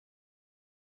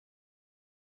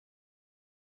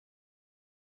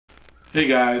Hey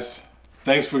guys,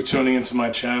 thanks for tuning into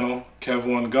my channel,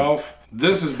 Kev1 Golf.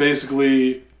 This is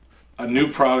basically a new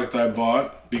product I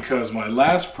bought because my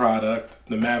last product,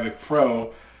 the MAVIC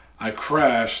Pro, I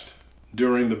crashed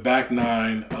during the back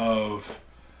nine of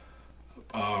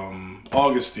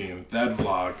Augustine, that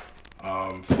vlog.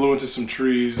 Flew into some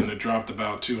trees and it dropped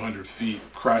about 200 feet.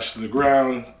 Crashed to the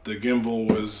ground, the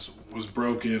gimbal was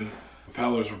broken,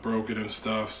 propellers were broken and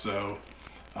stuff, so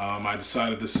I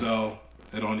decided to sell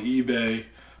it on eBay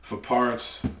for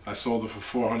parts. I sold it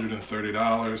for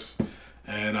 $430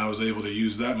 and I was able to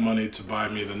use that money to buy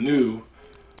me the new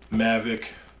MAVIC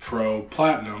Pro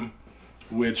Platinum,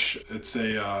 which it's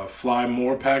a Fly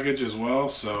More package as well.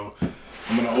 So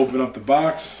I'm going to open up the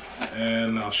box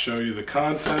and I'll show you the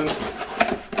contents,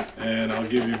 and I'll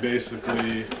give you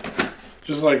basically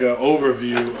just like an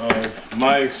overview of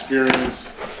my experience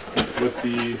with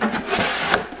the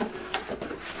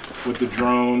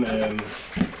drone. And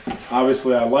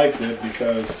obviously I liked it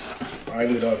because I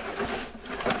ended up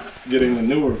getting the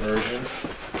newer version.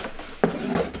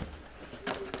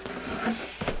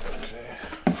 Okay.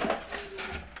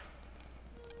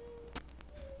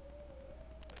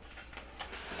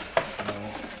 So,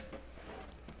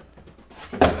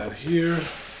 put that here.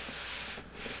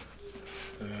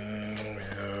 And we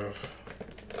have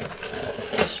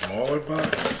a smaller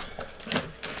box.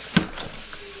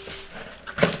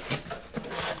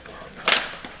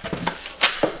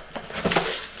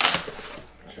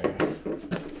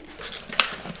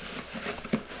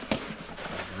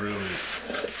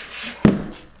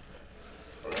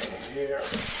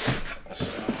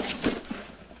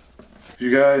 If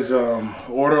you guys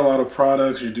order a lot of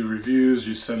products, you do reviews,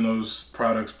 you send those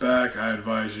products back, I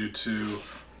advise you to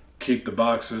keep the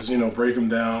boxes, you know, break them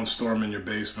down, store them in your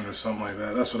basement or something like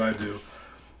that. That's what I do.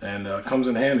 And it comes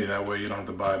in handy that way. You don't have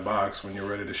to buy a box when you're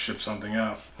ready to ship something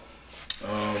out.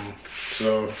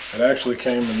 So it actually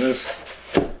came in this,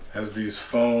 has these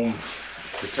foam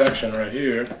protection right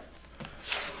here.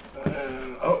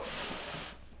 And oh,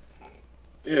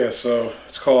 yeah, so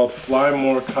it's called Fly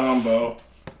More Combo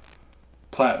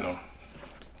Platinum.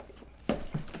 So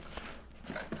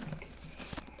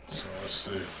let's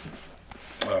see.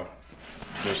 Oh,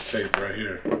 there's tape right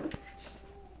here.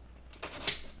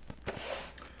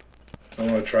 I'm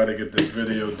going to try to get this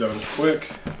video done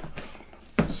quick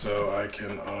so I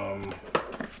can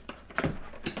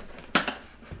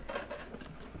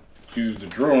use the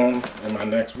drone in my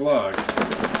next vlog.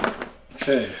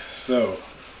 Okay, so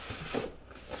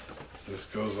this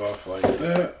goes off like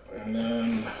that, and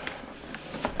then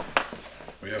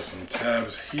we have some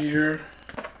tabs here,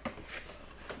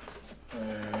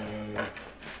 and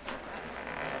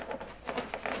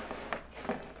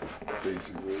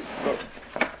basically, oh,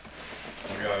 I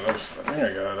got it upside, I think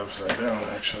I got it upside down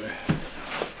actually.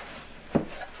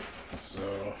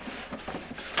 So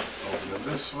open it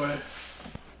this way.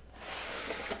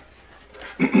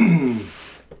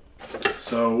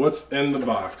 So what's in the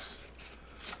box?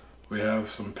 We have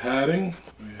some padding,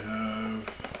 we have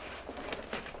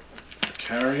a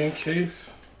carrying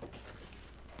case.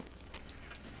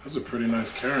 That's a pretty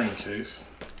nice carrying case.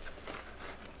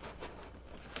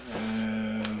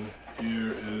 And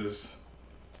here is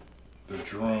the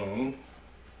drone.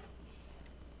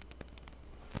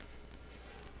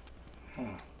 It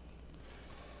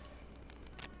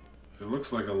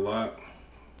looks like a lot.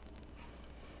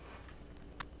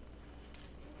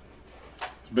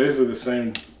 It's basically the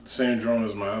same drone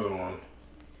as my other one.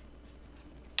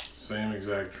 Same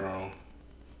exact drone.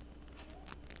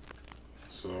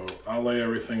 So I'll lay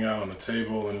everything out on the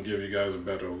table and give you guys a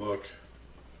better look.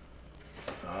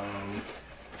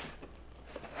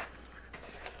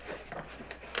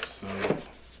 So,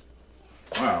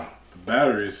 wow, the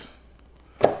batteries.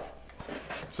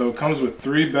 So it comes with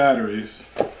 3 batteries.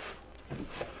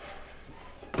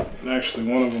 And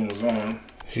actually one of them was on.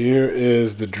 Here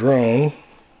is the drone.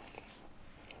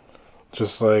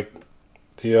 Just like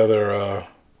the other,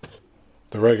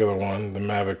 the regular one, the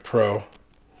MAVIC Pro.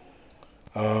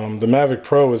 The MAVIC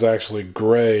Pro is actually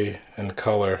gray in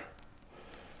color,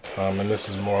 and this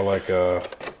is more like a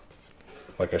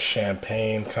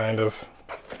champagne kind of.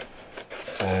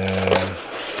 And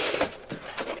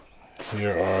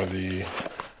here are the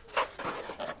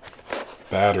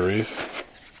batteries.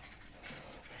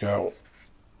 Got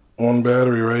one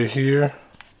battery right here.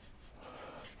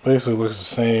 Basically looks the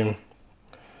same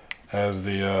as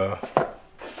the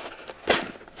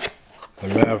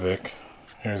MAVIC.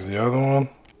 Here's the other one,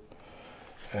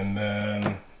 and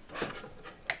then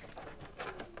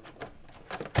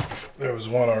there was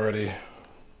one already.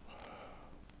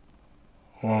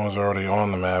 One was already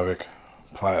on the MAVIC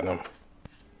Platinum.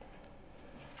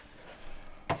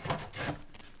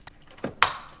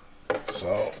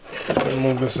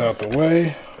 Move this out the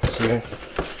way. See,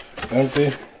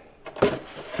 empty.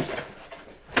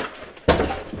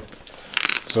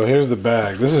 So here's the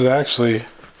bag. This is actually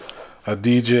a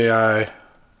DJI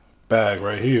bag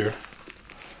right here,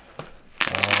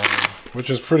 which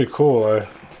is pretty cool.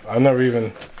 I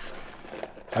didn't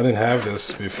have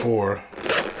this before.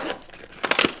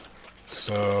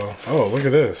 So, oh, look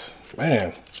at this,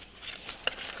 man.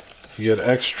 You get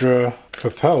extra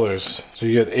propellers. So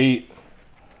you get eight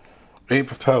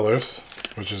propellers,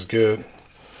 which is good.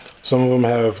 Some of them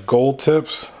have gold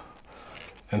tips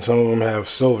and some of them have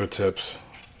silver tips.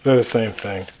 They're the same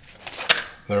thing.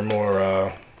 They're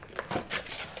more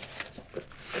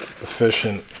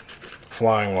efficient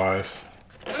flying wise,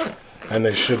 and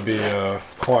they should be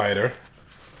quieter.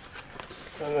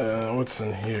 And then what's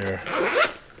in here?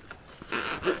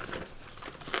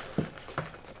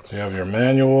 So you have your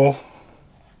manual.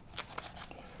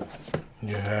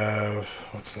 You have,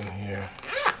 what's in here?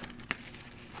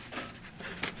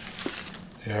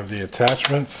 You have the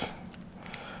attachments.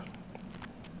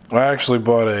 I actually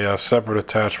bought a separate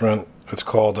attachment. It's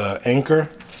called Anchor.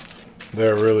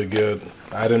 They're really good.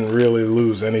 I didn't really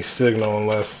lose any signal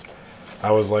unless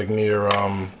I was like near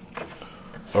a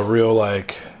real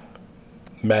like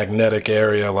magnetic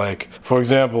area. Like for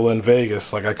example in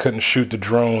Vegas, like I couldn't shoot the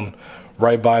drone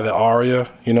right by the Aria,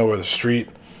 you know, where the street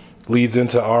leads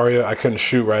into Aria. I couldn't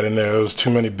shoot right in there. There was too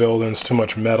many buildings, too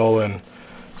much metal and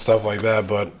stuff like that.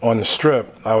 But on the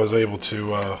strip, I was able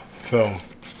to film.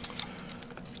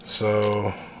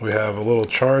 So we have a little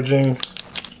charging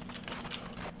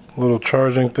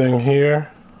thing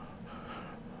here.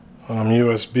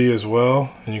 USB as well,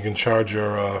 and you can charge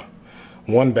your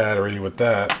one battery with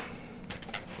that.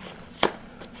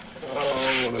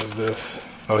 What is this?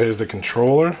 Oh, here's the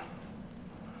controller.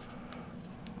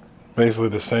 Basically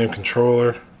the same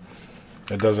controller.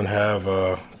 It doesn't have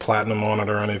platinum on it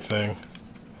or anything.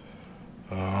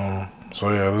 So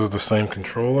yeah, this is the same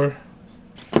controller.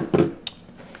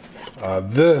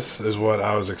 This is what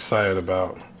I was excited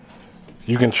about.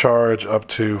 You can charge up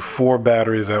to 4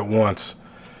 batteries at once.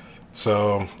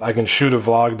 So I can shoot a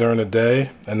vlog during the day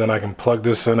and then I can plug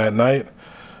this in at night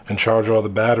and charge all the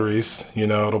batteries. You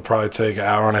know, it'll probably take an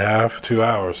hour and a half, 2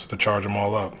 hours to charge them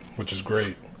all up, which is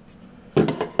great.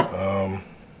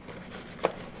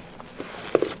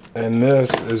 And this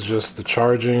is just the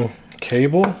charging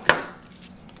cable.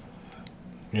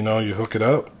 You know, you hook it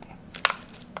up.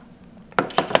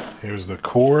 Here's the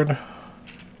cord.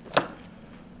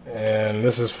 And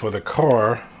this is for the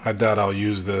car. I doubt I'll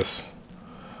use this.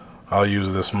 I'll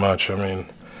use this much. I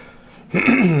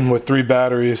mean, with 3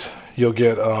 batteries, you'll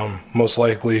get most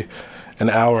likely an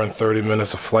hour and 30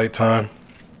 minutes of flight time.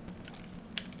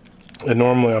 And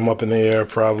normally I'm up in the air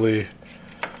probably,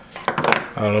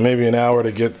 I don't know, maybe an hour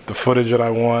to get the footage that I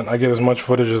want. I get as much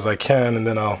footage as I can, and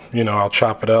then I'll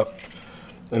chop it up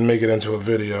and make it into a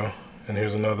video. And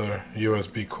here's another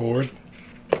USB cord.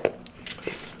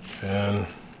 And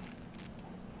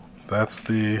that's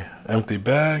the empty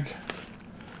bag.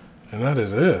 And that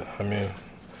is it. I mean,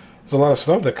 there's a lot of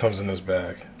stuff that comes in this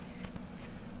bag.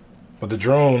 But the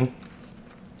drone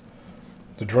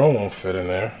won't fit in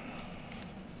there.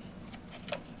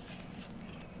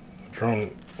 The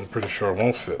drone, I'm pretty sure,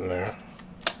 won't fit in there.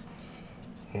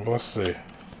 Let's see.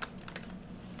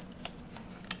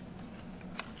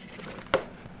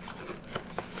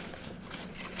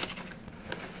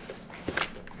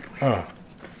 Huh.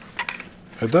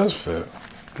 It does fit.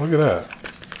 Look at that.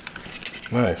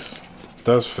 Nice. It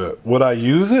does fit. Would I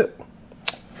use it?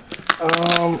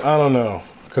 I don't know.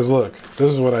 Because look,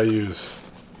 this is what I use.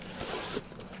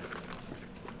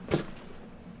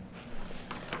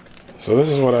 So this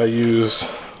is what I use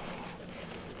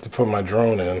to put my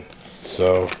drone in.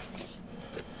 So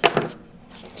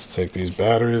let's take these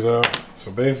batteries out. So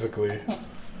basically,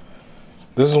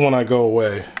 this is when I go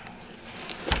away.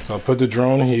 So I'll put the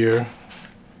drone here,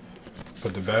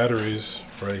 put the batteries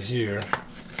right here.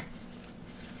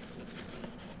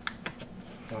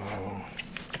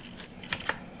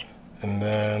 And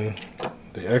then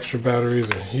the extra batteries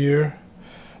are here.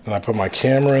 Then I put my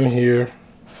camera in here.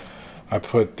 I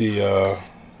put the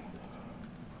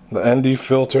ND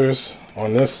filters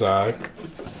on this side.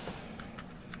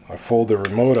 I fold the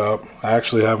remote up. I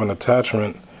actually have an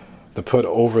attachment to put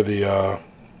over the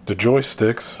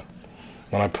joysticks.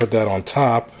 And I put that on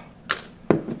top.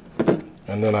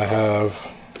 And then I have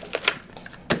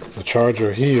the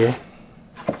charger here.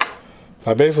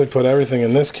 I basically put everything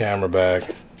in this camera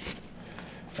bag.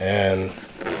 And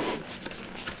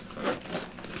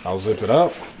I'll zip it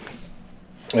up.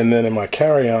 And then in my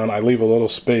carry-on, I leave a little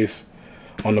space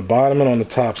on the bottom and on the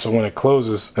top, so when it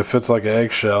closes, it fits like an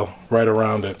eggshell right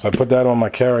around it. I put that on my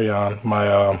carry-on,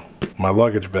 my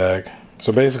luggage bag.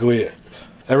 So basically,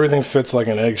 everything fits like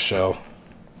an eggshell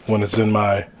when it's in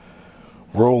my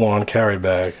roll-on carry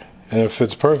bag, and it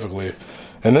fits perfectly.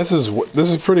 And this is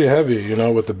pretty heavy, you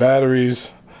know, with the batteries,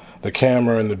 the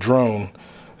camera, and the drone.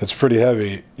 It's pretty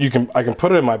heavy. I can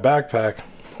put it in my backpack,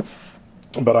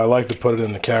 but I like to put it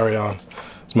in the carry-on.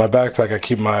 It's my backpack. I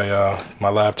keep my my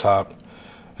laptop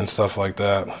and stuff like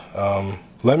that.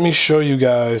 Let me show you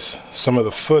guys some of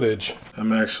the footage.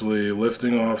 I'm actually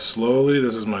lifting off slowly.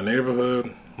 This is my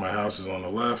neighborhood. My house is on the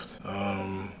left.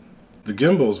 The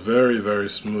gimbal is very, very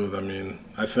smooth. I mean,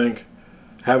 I think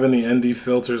having the ND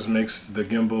filters makes the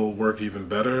gimbal work even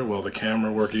better. Well, the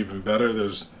camera work even better.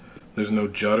 There's no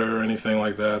judder or anything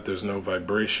like that. There's no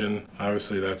vibration.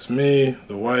 Obviously, that's me,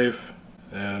 the wife,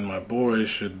 and my boy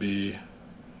should be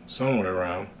somewhere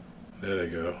around. There they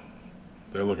go.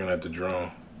 They're looking at the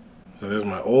drone. So there's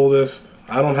my oldest.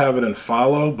 I don't have it in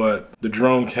follow, but the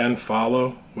drone can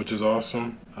follow, which is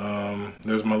awesome.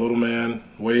 There's my little man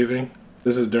waving.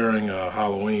 This is during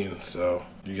Halloween, so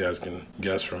you guys can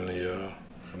guess from the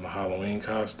Halloween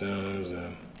costumes,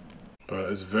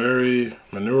 but it's very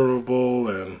maneuverable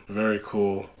and very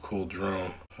cool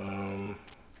drone.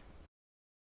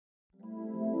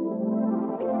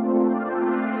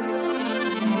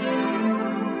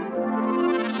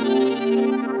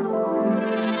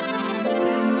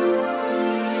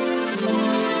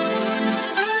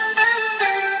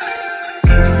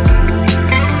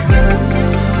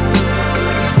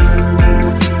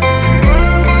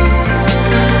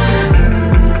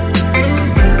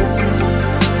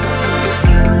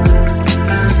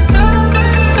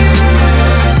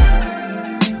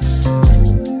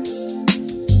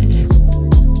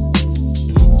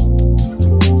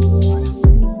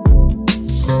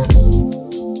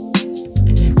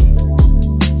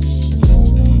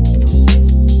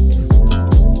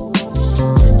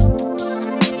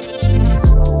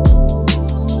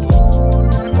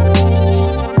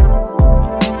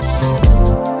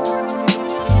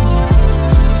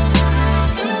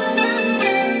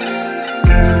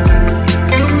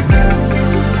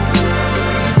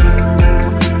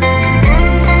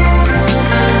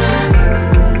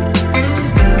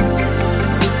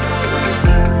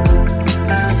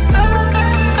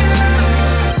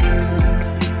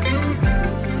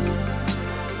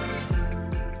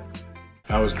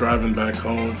 I was driving back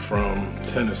home from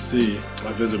Tennessee.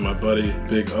 I visited my buddy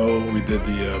Big O. We did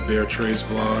the Bear Trace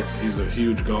vlog. He's a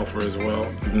huge golfer as well.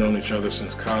 We've known each other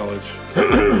since college.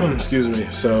 Excuse me.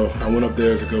 So I went up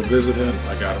there to go visit him.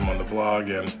 I got him on the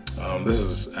vlog, and this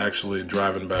is actually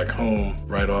driving back home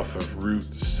right off of Route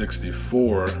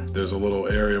 64. There's a little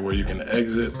area where you can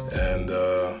exit, and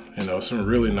you know, some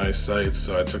really nice sights.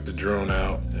 So I took the drone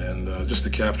out, and just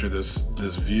to capture this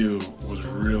view was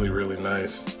really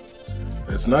nice.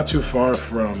 It's not too far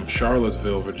from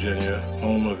Charlottesville, Virginia,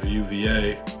 home of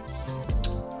UVA.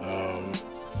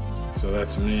 So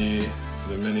that's me,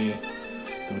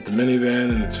 with the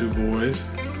minivan and the two boys.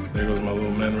 There goes my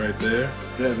little men right there.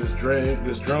 Yeah, this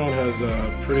drone has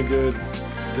a pretty good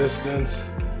distance.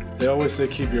 They always say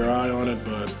keep your eye on it,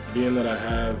 but being that I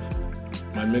have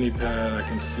my mini pad, I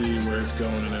can see where it's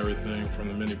going and everything from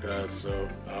the mini pad. So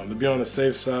to be on the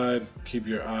safe side, keep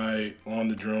your eye on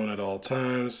the drone at all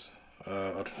times.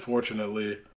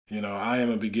 Unfortunately, you know, I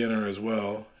am a beginner as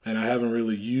well, and I haven't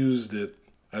really used it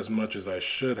as much as I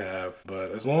should have,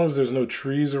 but as long as there's no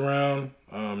trees around,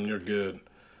 you're good.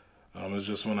 It's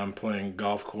just when I'm playing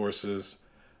golf courses,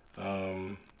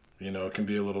 you know, it can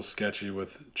be a little sketchy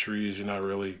with trees. You're not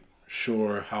really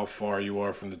sure how far you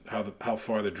are from how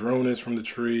far the drone is from the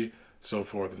tree, so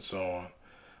forth and so on.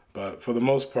 But for the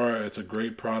most part, it's a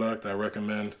great product. I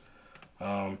recommend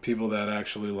people that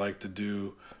actually like to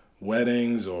do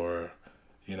weddings or,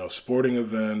 you know, sporting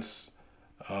events,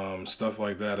 stuff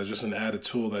like that. It's just an added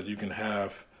tool that you can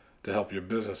have to help your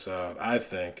business out, I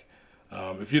think.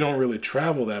 If you don't really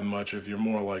travel that much, if you're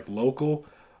more like local,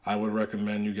 I would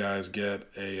recommend you guys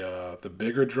get the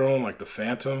bigger drone, like the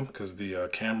Phantom, because the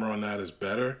camera on that is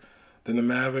better than the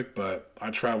Mavic. But I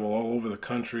travel all over the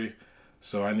country,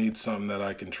 so I need something that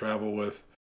I can travel with.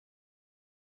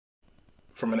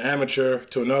 From an amateur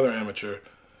to another amateur,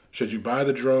 should you buy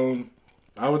the drone?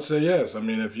 I would say yes. I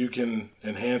mean, if you can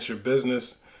enhance your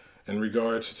business in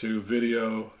regards to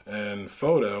video and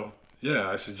photo, yeah,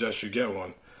 I suggest you get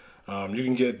one. You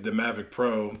can get the Mavic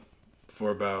Pro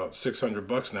for about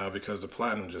 $600 now because the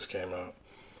Platinum just came out.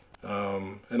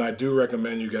 And I do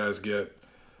recommend you guys get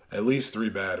at least 3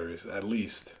 batteries, at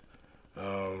least.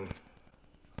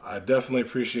 I definitely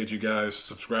appreciate you guys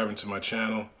subscribing to my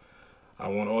channel. I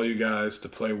want all you guys to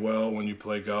play well when you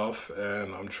play golf,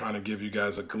 and I'm trying to give you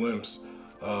guys a glimpse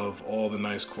of all the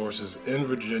nice courses in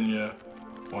Virginia,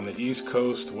 on the East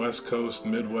Coast, West Coast,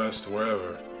 Midwest,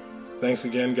 wherever. Thanks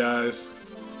again, guys.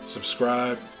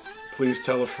 Subscribe. Please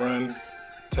tell a friend.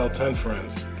 Tell 10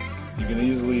 friends. You can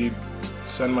easily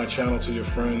send my channel to your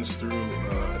friends through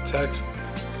a text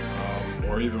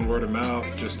or even word of mouth.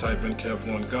 Just type in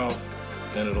Kev1 Golf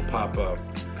and it'll pop up.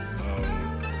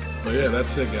 But yeah,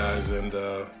 that's it, guys, and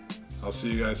I'll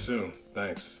see you guys soon.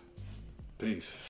 Thanks. Peace.